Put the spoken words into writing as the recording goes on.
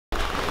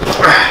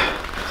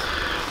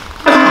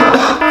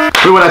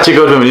Muy buenas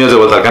chicos, bienvenidos de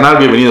vuelta al canal,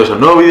 bienvenidos a un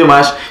nuevo vídeo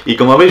más. Y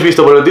como habéis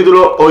visto por el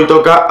título, hoy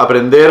toca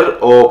aprender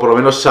o por lo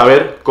menos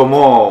saber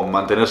cómo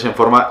mantenerse en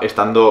forma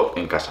estando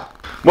en casa.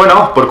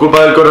 Bueno, por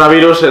culpa del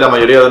coronavirus la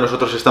mayoría de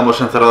nosotros estamos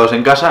encerrados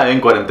en casa,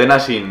 en cuarentena,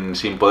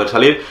 sin poder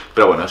salir.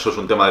 Pero bueno, eso es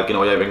un tema del que no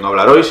vengo a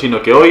hablar hoy,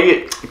 sino que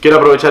hoy quiero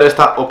aprovechar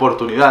esta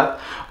oportunidad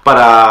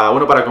para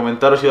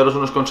comentaros y daros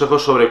unos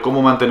consejos sobre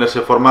cómo mantenerse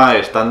en forma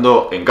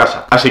estando en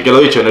casa. Así que lo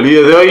dicho, en el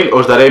vídeo de hoy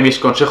os daré mis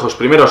consejos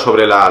primero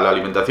sobre la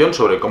alimentación,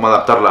 sobre cómo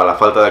adaptarla a la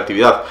falta de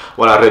actividad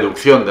o a la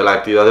reducción de la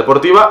actividad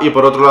deportiva, y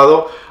por otro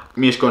lado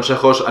mis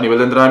consejos a nivel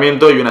de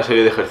entrenamiento y una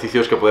serie de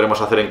ejercicios que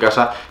podremos hacer en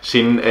casa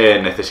sin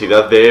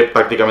necesidad de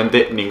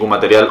prácticamente ningún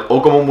material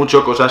o como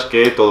mucho cosas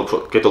que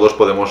todos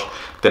podemos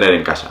tener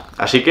en casa.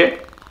 Así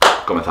que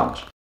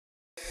comenzamos.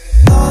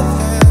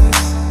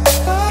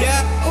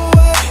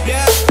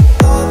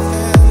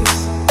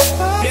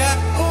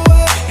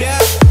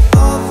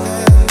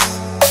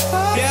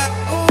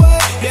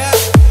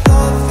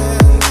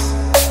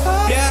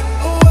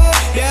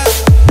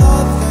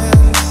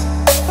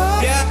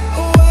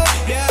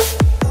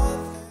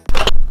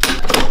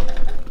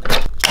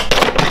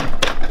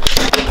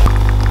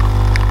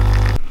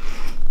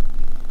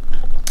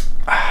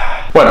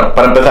 Bueno,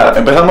 para empezar,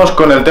 empezamos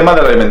con el tema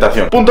de la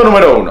alimentación. Punto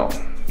número 1.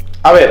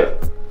 A ver,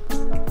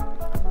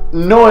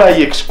 no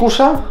hay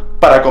excusa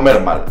para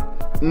comer mal.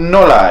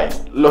 No la hay.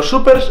 Los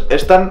supers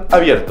están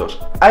abiertos.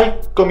 Hay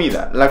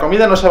comida. La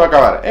comida no se va a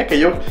acabar,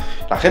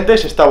 la gente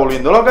se está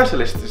volviendo loca, se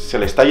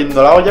le está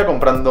yendo la olla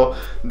comprando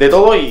de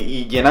todo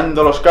y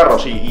llenando los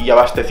carros y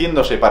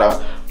abasteciéndose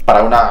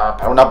para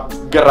una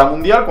guerra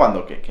mundial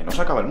cuando que no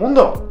se acaba el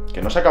mundo.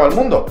 Que no se acaba el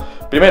mundo.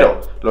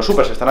 Primero, los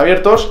supers están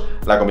abiertos,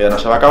 la comida no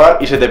se va a acabar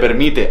y se te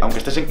permite, aunque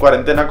estés en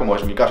cuarentena, como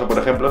es mi caso por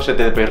ejemplo, se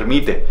te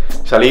permite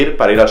salir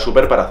para ir al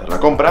súper para hacer la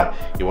compra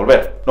y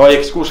volver. No hay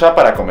excusa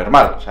para comer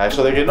mal. O sea,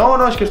 eso de que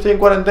no, es que estoy en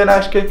cuarentena,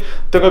 es que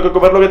tengo que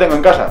comer lo que tengo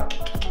en casa.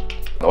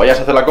 Cuando vayas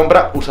a hacer la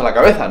compra, usa la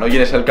cabeza, no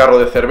llenes el carro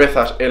de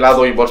cervezas,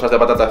 helado y bolsas de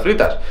patatas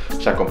fritas.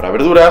 O sea, compra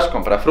verduras,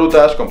 compra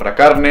frutas, compra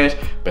carnes,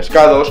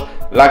 pescados,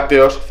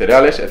 lácteos,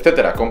 cereales,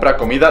 etc. Compra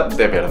comida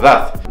de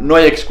verdad. No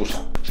hay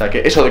excusa. O sea,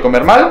 que eso de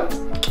comer mal,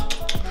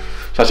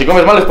 o sea, si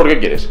comes mal es porque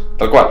quieres,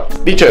 tal cual.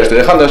 Dicho esto y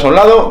dejando eso a un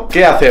lado,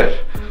 ¿qué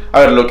hacer? A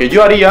ver, lo que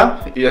yo haría,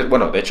 y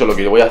bueno, de hecho lo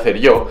que voy a hacer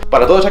yo,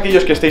 para todos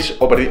aquellos que estéis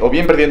o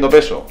bien perdiendo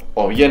peso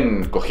o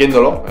bien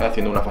cogiéndolo,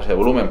 haciendo una fase de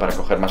volumen para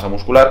coger masa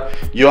muscular,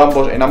 yo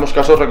en ambos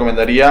casos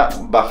recomendaría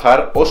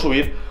bajar o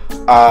subir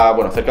a,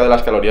 cerca de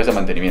las calorías de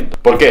mantenimiento.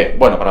 ¿Por qué?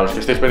 Bueno, para los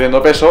que estéis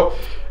perdiendo peso,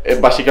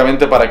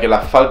 básicamente para que la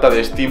falta de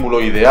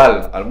estímulo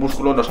ideal al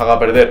músculo nos haga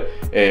perder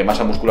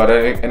masa muscular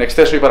en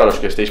exceso, y para los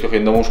que estéis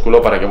cogiendo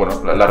músculo para que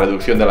la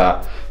reducción de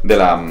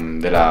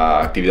la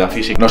actividad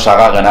física nos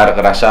haga ganar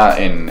grasa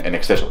en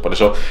exceso. Por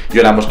eso yo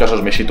en ambos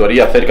casos me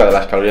situaría cerca de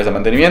las calorías de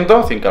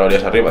mantenimiento, 100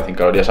 calorías arriba, 100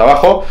 calorías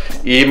abajo,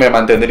 y me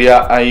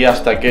mantendría ahí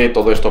hasta que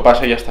todo esto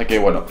pase y hasta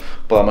que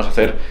podamos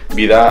hacer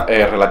vida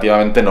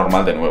relativamente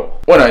normal de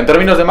nuevo. Bueno, en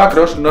términos de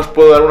macros no os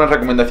puedo dar una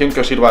recomendación que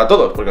os sirva a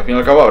todos, porque al fin y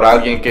al cabo habrá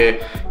alguien que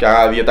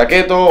haga dieta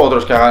keto,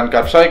 otros que hagan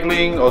carb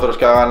cycling, otros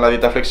que hagan la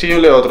dieta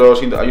flexible, otros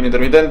ayuno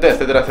intermitente,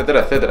 etcétera, etcétera,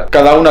 etcétera.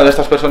 Cada una de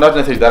estas personas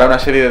necesitará una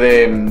serie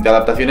de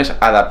adaptaciones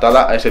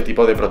adaptada a ese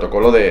tipo de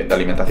protocolo de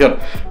alimentación.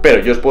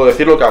 Pero yo os puedo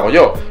decir lo que hago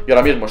yo. Yo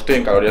ahora mismo estoy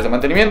en calorías de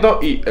mantenimiento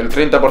y el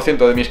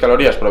 30% de mis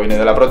calorías proviene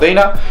de la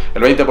proteína,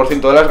 el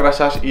 20% de las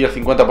grasas y el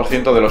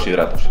 50% de los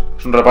hidratos.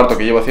 Es un reparto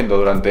que llevo haciendo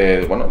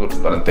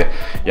durante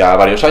ya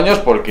varios años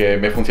porque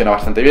me funciona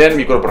bastante bien,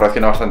 mi cuerpo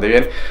reacciona bastante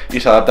bien y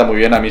se adapta muy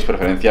bien a mis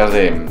preferencias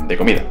de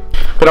comida.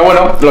 Pero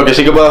bueno, lo que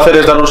sí que puedo hacer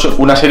es daros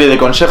una serie de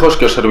consejos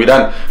que os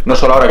servirán no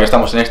solo ahora que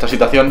estamos en esta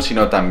situación,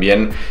 sino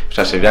también,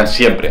 servirán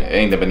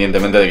siempre,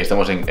 independientemente de que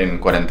estemos en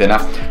cuarentena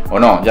o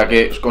no, ya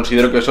que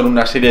considero que son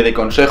una serie de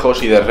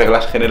consejos y de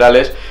reglas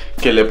generales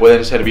que le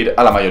pueden servir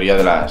a la mayoría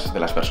de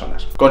las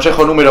personas.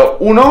 Consejo número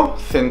 1,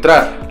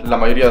 centrar la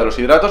mayoría de los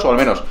hidratos, o al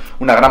menos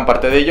una gran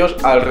parte de ellos,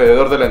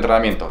 alrededor del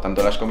entrenamiento,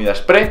 tanto en las comidas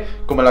pre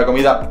como en la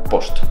comida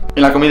post.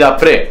 En la comida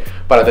pre,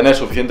 para tener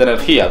suficiente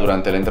energía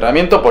durante el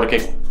entrenamiento,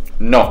 porque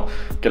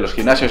que los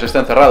gimnasios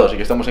estén cerrados y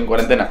que estemos en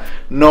cuarentena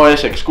no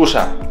es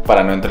excusa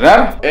para no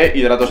entrenar, e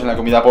hidratos en la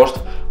comida post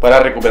para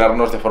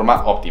recuperarnos de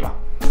forma óptima.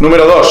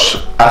 Número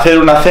 2, hacer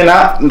una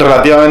cena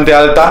relativamente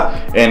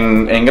alta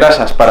en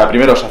grasas para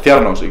primero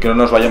saciarnos y que no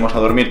nos vayamos a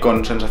dormir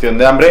con sensación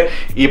de hambre,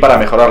 y para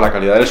mejorar la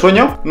calidad del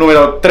sueño.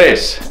 Número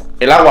 3,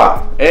 el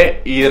agua,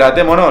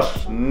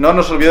 hidratémonos, no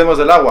nos olvidemos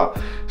del agua.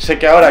 Sé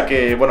que ahora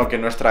que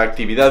nuestra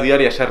actividad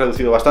diaria se ha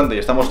reducido bastante y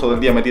estamos todo el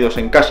día metidos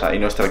en casa y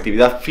nuestra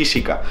actividad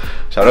física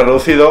se habrá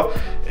reducido,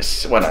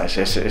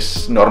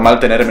 es normal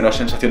tener menos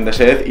sensación de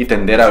sed y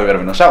tender a beber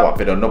menos agua,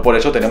 pero no por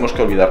eso tenemos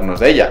que olvidarnos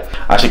de ella.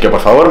 Así que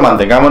por favor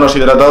mantengámonos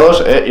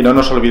hidratados y no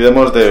nos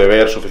olvidemos de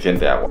beber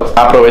suficiente agua.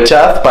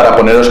 Aprovechad para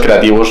poneros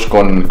creativos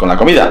con la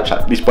comida.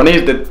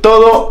 Disponéis de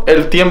todo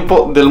el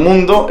tiempo del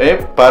mundo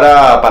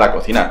para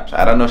cocinar.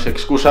 Ahora no es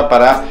excusa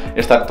para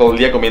estar todo el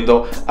día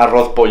comiendo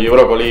arroz, pollo y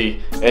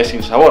brócoli es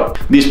sin sabor.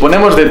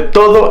 Disponemos de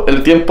todo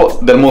el tiempo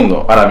del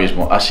mundo ahora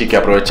mismo, así que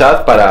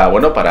aprovechad para,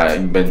 bueno, para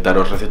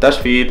inventaros recetas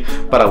fit,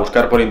 para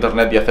buscar por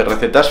internet y hacer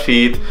recetas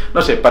fit,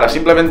 no sé, para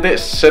simplemente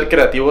ser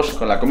creativos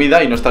con la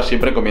comida y no estar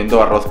siempre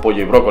comiendo arroz,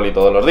 pollo y brócoli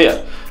todos los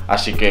días.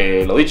 Así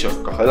que, lo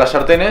dicho, coged las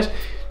sartenes,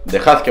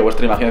 dejad que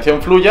vuestra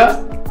imaginación fluya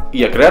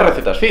y a crear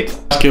recetas fit.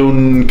 Más que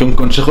un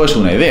consejo es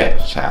una idea,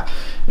 o sea,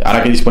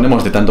 ahora que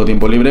disponemos de tanto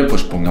tiempo libre,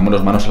 pues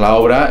pongámonos manos a la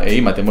obra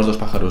y matemos dos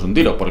pájaros de un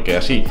tiro, porque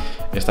así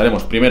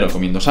estaremos primero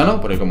comiendo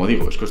sano, porque como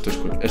digo,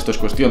 esto es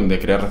cuestión de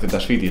crear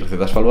recetas fit y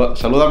recetas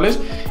saludables,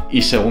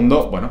 y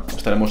segundo, bueno,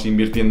 estaremos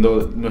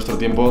invirtiendo nuestro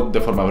tiempo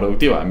de forma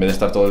productiva, en vez de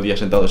estar todo el día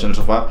sentados en el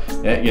sofá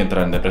y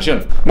entrar en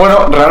depresión.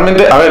 Bueno,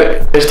 realmente, a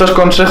ver, estos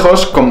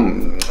consejos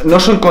no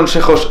son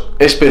consejos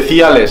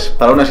especiales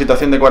para una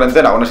situación de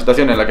cuarentena, una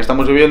situación en la que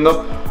estamos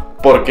viviendo,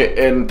 porque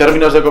en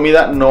términos de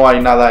comida no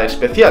hay nada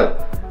especial.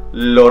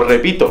 Lo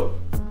repito,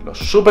 los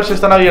supers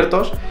están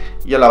abiertos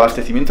y el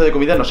abastecimiento de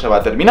comida no se va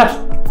a terminar.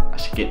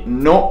 Así que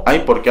no hay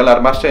por qué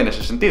alarmarse en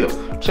ese sentido.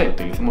 No sé,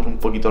 utilicemos un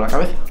poquito la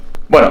cabeza.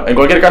 Bueno, en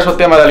cualquier caso,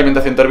 tema de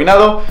alimentación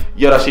terminado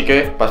y ahora sí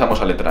que pasamos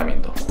al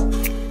entrenamiento.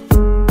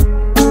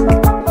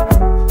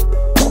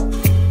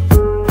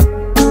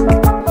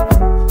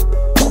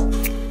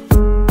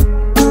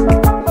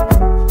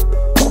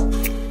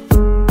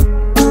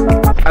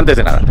 Antes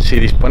de nada, si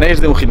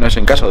disponéis de un gimnasio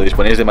en casa o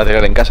disponéis de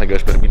material en casa que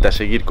os permita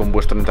seguir con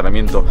vuestro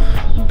entrenamiento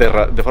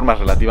de forma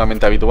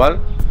relativamente habitual,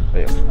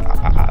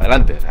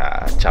 adelante, o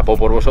sea, chapó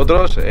por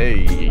vosotros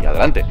y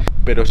adelante.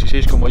 Pero si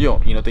sois como yo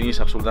y no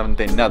tenéis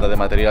absolutamente nada de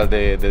material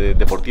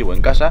deportivo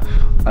en casa,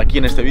 aquí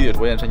en este vídeo os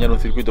voy a enseñar un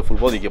circuito full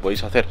body que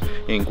podéis hacer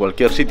en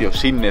cualquier sitio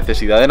sin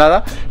necesidad de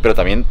nada, pero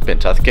también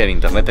pensad que en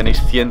internet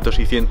tenéis cientos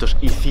y cientos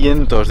y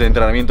cientos de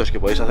entrenamientos que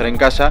podéis hacer en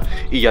casa,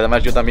 y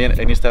además yo también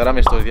en Instagram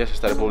estos días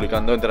estaré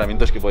publicando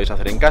entrenamientos que podéis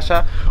hacer en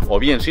casa, o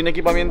bien sin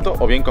equipamiento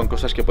o bien con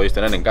cosas que podéis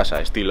tener en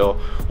casa, estilo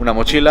una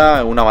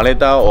mochila, una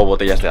maleta o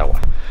botellas de agua.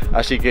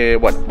 Así que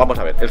bueno, vamos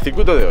a ver el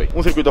circuito de hoy,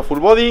 un circuito full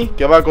body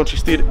que va a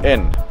consistir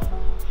en,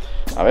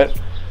 a ver,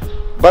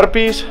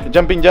 burpees,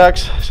 jumping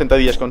jacks,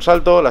 sentadillas con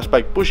salto, las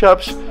pike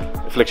push-ups,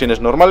 flexiones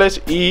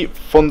normales y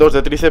fondos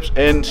de tríceps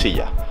en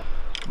silla.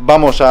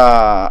 Vamos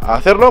a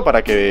hacerlo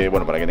para que,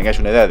 bueno, para que tengáis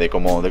una idea de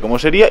cómo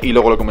sería, y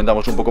luego lo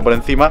comentamos un poco por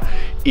encima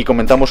y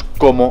comentamos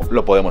cómo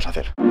lo podemos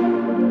hacer.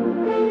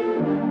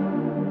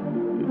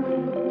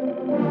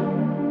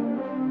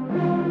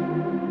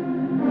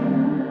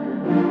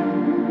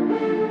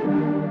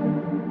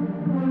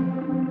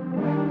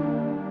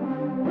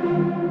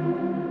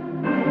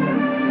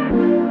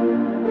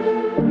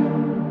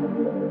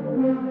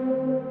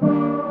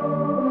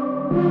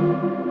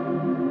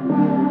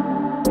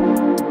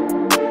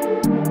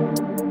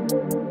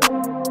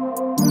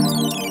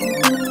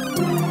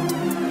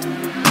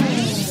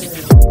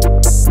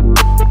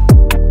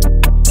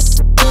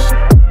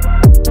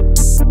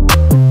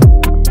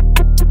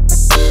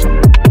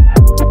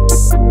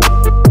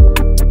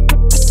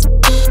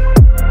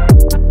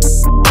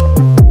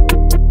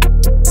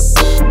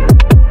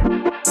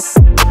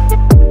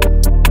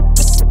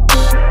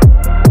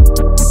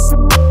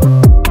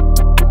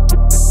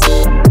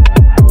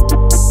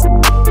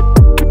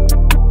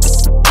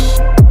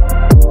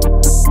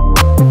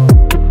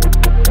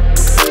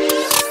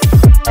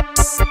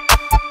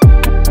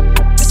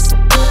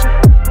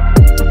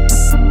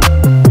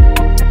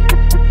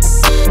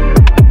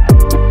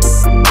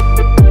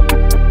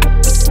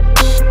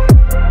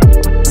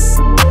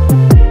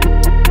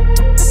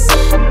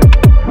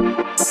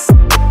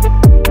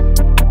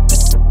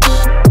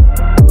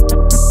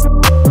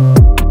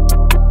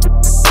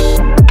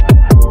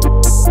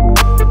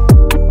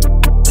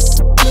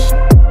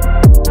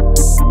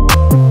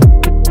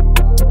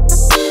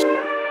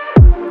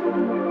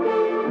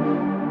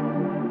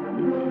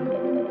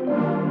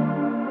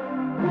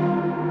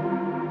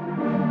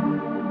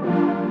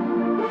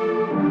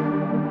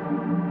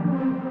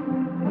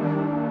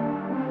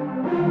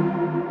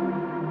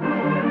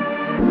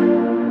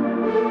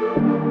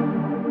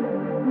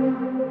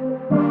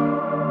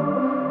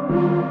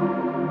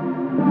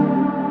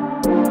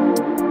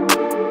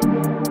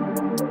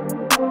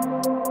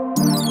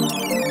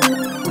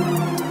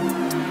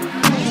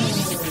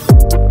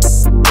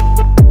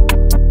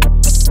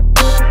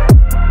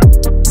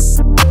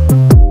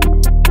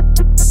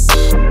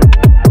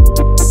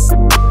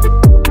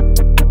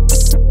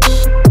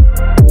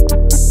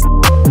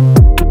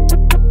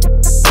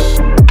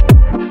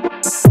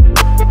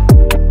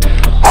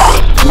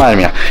 Madre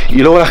mía. Y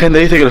luego la gente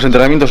dice que los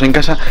entrenamientos en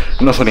casa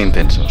no son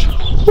intensos.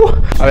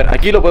 A ver,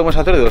 aquí lo podemos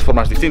hacer de dos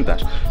formas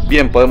distintas.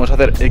 Bien, podemos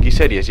hacer X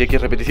series y X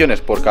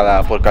repeticiones por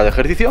cada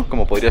ejercicio,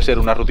 como podría ser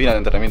una rutina de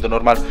entrenamiento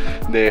normal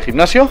de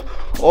gimnasio,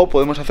 o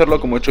podemos hacerlo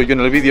como he hecho yo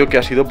en el vídeo, que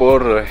ha sido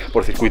por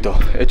circuito.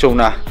 He hecho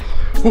una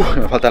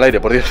Me falta el aire,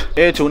 por Dios.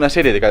 He hecho una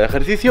serie de cada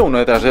ejercicio, uno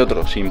detrás de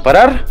otro, sin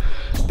parar.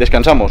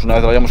 Descansamos, una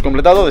vez lo hayamos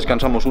completado,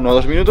 descansamos 1 o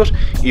 2 minutos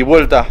y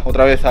vuelta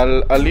otra vez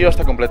al lío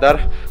hasta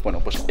completar, bueno,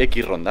 pues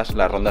X rondas,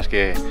 las rondas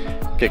que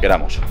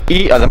queramos.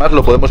 Y además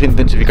lo podemos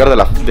intensificar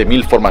de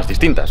 1000 formas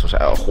distintas, o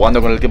sea,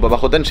 jugando con el tiempo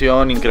bajo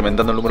tensión,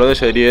 incrementando el número de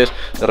series,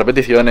 de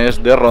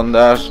repeticiones, de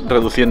rondas,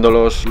 reduciendo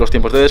los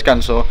tiempos de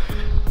descanso,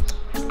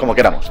 como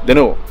queramos. De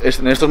nuevo,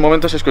 en estos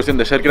momentos es cuestión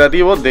de ser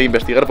creativo, de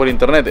investigar por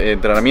internet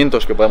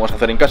entrenamientos que podemos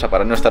hacer en casa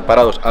para no estar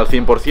parados al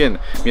 100%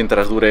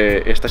 mientras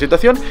dure esta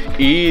situación.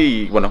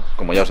 Y bueno,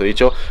 como ya os he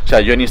dicho, o sea,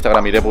 yo en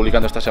Instagram iré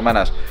publicando estas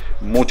semanas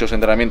muchos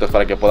entrenamientos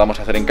para que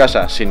podamos hacer en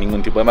casa sin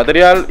ningún tipo de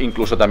material.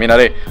 Incluso también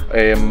haré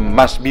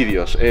más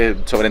vídeos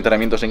sobre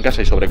entrenamientos en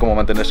casa y sobre cómo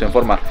mantenerse en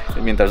forma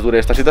mientras dure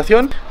esta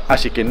situación.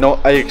 Así que no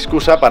hay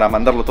excusa para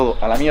mandarlo todo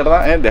a la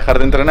mierda, dejar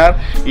de entrenar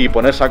y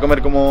ponerse a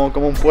comer como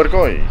un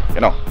puerco, y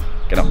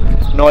que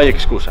no hay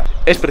excusa.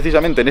 Es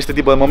precisamente en este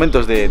tipo de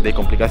momentos de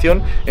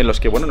complicación en los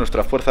que, bueno,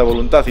 nuestra fuerza de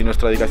voluntad y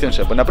nuestra dedicación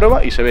se pone a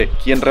prueba y se ve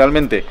quién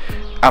realmente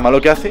ama lo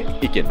que hace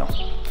y quién no.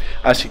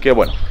 Así que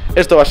bueno,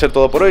 esto va a ser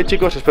todo por hoy,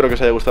 chicos. Espero que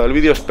os haya gustado el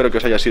vídeo, espero que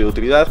os haya sido de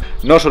utilidad.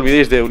 No os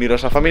olvidéis de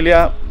uniros a la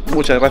familia.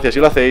 Muchas gracias si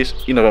lo hacéis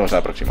y nos vemos en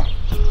la próxima.